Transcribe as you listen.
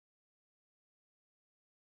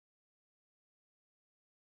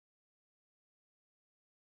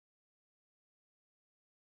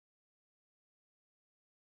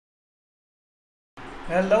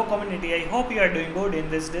Hello community, I hope you are doing good. In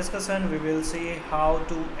this discussion we will see how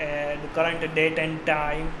to add current date and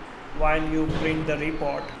time while you print the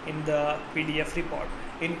report in the PDF report.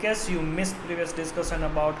 In case you missed previous discussion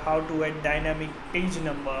about how to add dynamic page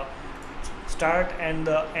number, start and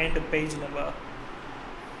the end page number,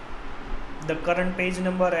 the current page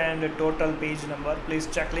number and the total page number, please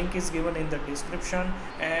check, link is given in the description.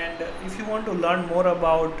 And if you want to learn more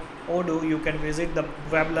about Odoo, you can visit the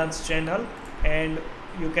WebLearns channel and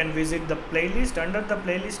you can visit the playlist. Under the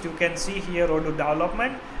playlist you can see here Odoo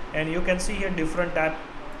development, and you can see here different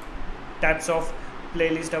types of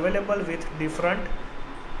playlist available with different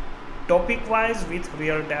topic wise with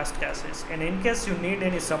real test cases. And in case you need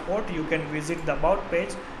any support, you can visit the about page.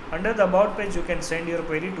 Under the about page you can send your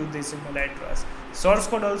query to this email address. Source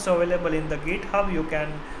code also available in the GitHub, you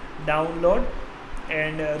can download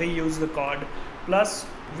and reuse the code. Plus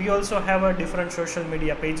we also have a different social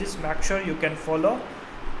media pages, make sure you can follow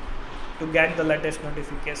to get the latest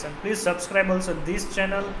notification. Please subscribe also this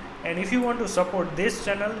channel, and if you want to support this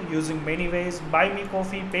channel using many ways, buy me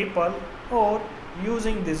coffee, PayPal, or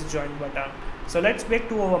using this join button. So let's back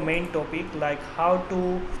to our main topic, like how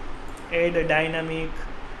to add a dynamic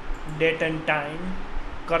date and time,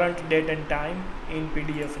 current date and time in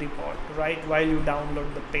PDF report, right, while you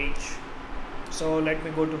download the page. So let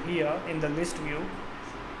me go to here in the list view,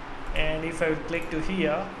 and if I click to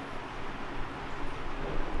here,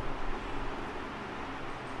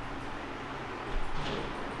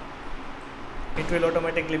 it will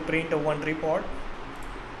automatically print one report.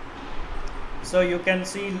 So you can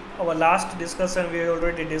see our last discussion, we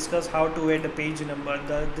already discussed how to add a page number.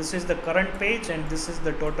 This is the current page and this is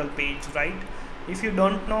the total page, right? If you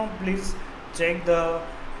don't know, please check the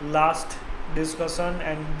last discussion,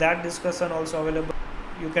 and that discussion also available.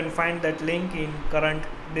 You can find that link in current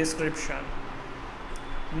description.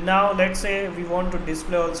 Now let's say we want to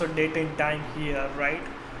display also date and time here, right?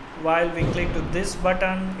 While we click to this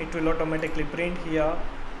button, it will automatically print here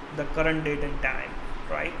the current date and time,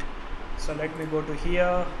 right? So let me go to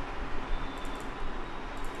here.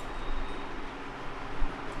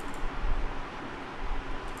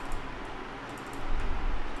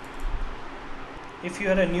 If you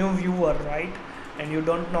are a new viewer, right, and you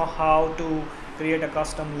don't know how to create a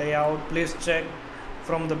custom layout, please check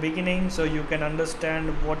from the beginning so you can understand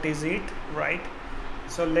what is it, right?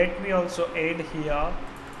 So let me also add here,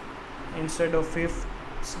 instead of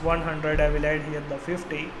 100 I will add here the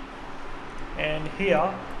 50, and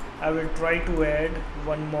here I will try to add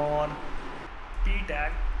one more T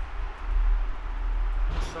tag,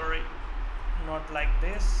 sorry, not like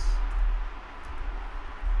this.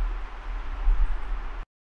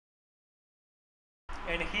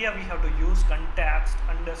 And here we have to use context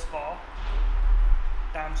underscore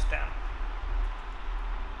timestamp,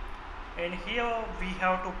 and here we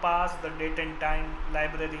have to pass the date and time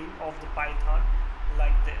library of the Python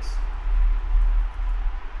like this,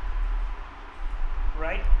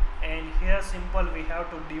 right? And here simple, we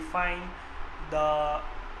have to define the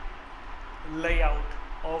layout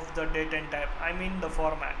of the date and time, I mean the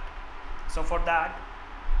format. So for that,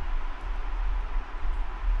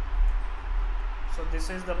 so this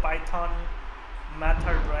is the Python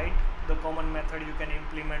method, right? The common method you can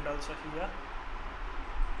implement also here.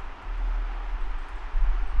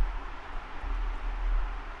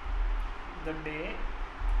 The day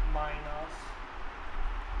minus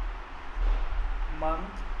month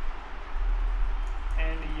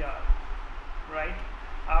and year, right?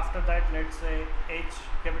 After that, let's say H,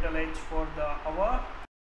 capital H for the hour,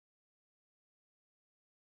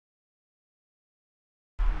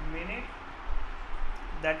 minute,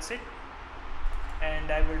 that's it.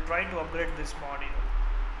 And I will try to upgrade this module.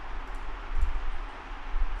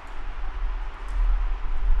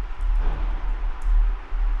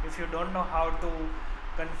 If you don't know how to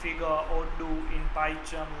configure Odoo in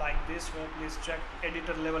Python like this way, please check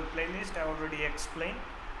editor level playlist, I already explained.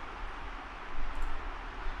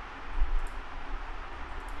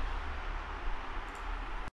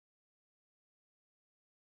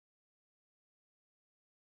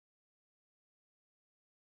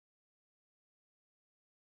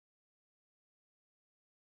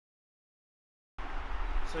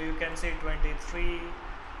 So you can see 23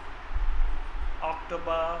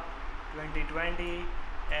 October 2020,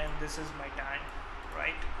 and this is my time,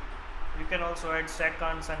 right? You can also add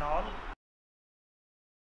seconds and all,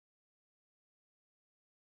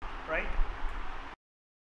 right?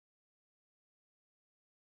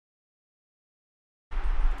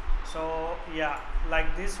 So yeah,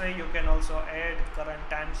 like this way you can also add current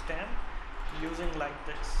timestamp using like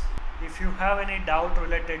this. If you have any doubt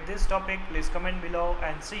related this topic, please comment below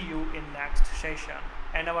and see you in next session.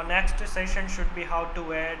 And our next session should be how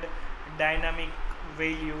to add dynamic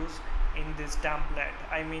values in this template.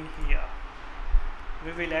 I mean here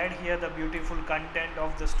we will add here the beautiful content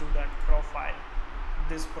of the student profile.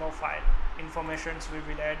 This profile informations we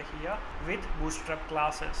will add here with Bootstrap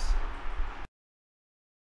classes.